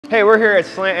Hey, we're here at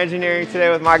Slant Engineering today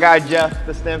with my guy Jeff,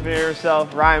 the Stampinator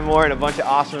himself, Ryan Moore, and a bunch of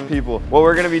awesome people. What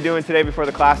we're gonna be doing today before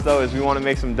the class though is we wanna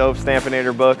make some dope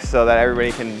Stampinator books so that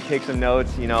everybody can take some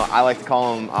notes. You know, I like to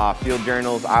call them field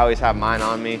journals. I always have mine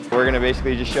on me. We're gonna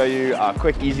basically just show you a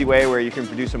quick, easy way where you can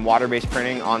produce some water-based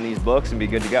printing on these books and be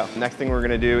good to go. Next thing we're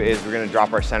gonna do is we're gonna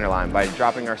drop our center line. By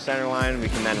dropping our center line, we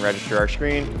can then register our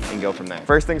screen and go from there.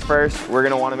 First things first, we're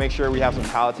gonna wanna make sure we have some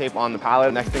pallet tape on the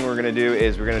pallet. Next thing we're gonna do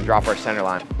is we're gonna drop our center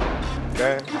line.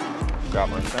 Okay, got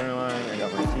my center line, I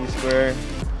got my T-square.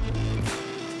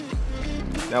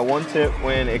 Now one tip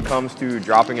when it comes to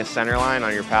dropping a center line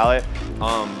on your pallet,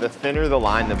 the thinner the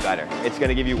line, the better. It's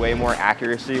gonna give you way more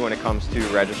accuracy when it comes to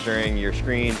registering your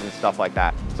screens and stuff like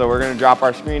that. So we're gonna drop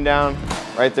our screen down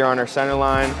right there on our center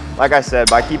line. Like I said,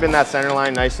 by keeping that center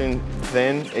line nice and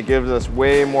thin, it gives us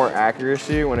way more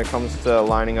accuracy when it comes to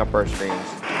lining up our screens.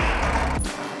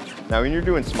 Now, when you're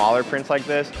doing smaller prints like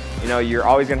this, you know, you're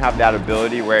always gonna have that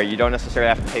ability where you don't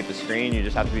necessarily have to tape the screen, you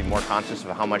just have to be more conscious of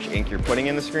how much ink you're putting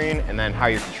in the screen and then how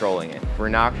you're controlling it. We're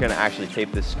not gonna actually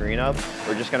tape this screen up,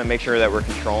 we're just gonna make sure that we're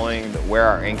controlling where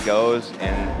our ink goes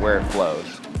and where it flows.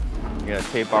 You're gonna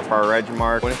tape up our reg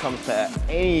mark. When it comes to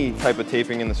any type of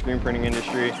taping in the screen printing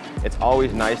industry, it's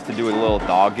always nice to do a little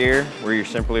dog ear where you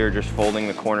simply are just folding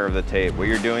the corner of the tape. What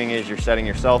you're doing is you're setting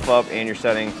yourself up and you're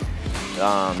setting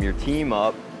your team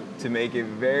up to make it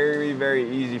very, very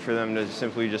easy for them to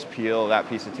simply just peel that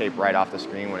piece of tape right off the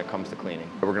screen when it comes to cleaning.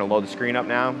 We're gonna load the screen up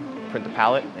now, print the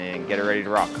pallet, and get it ready to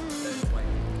rock.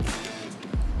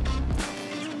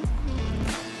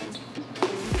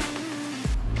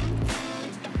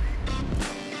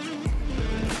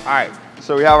 All right,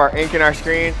 so we have our ink in our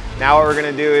screen. Now what we're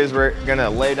gonna do is we're gonna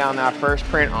lay down that first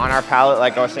print on our pallet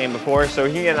like I was saying before, so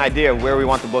we can get an idea of where we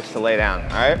want the books to lay down,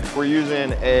 all right? We're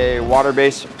using a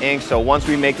water-based ink, so once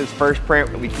we make this first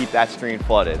print, we keep that screen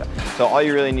flooded. So all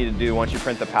you really need to do once you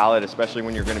print the pallet, especially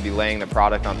when you're gonna be laying the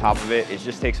product on top of it, is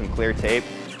just take some clear tape,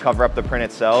 cover up the print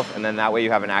itself, and then that way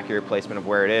you have an accurate placement of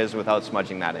where it is without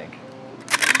smudging that ink.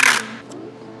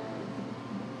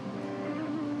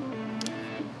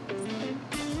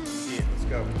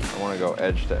 I want to go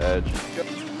edge to edge.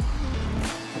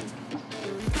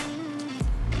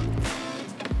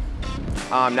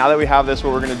 Now that we have this,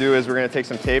 what we're going to do is we're going to take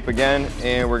some tape again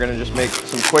and we're going to just make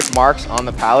some quick marks on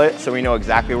the pallet so we know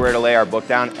exactly where to lay our book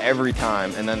down every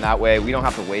time, and then that way we don't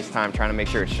have to waste time trying to make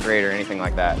sure it's straight or anything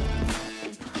like that.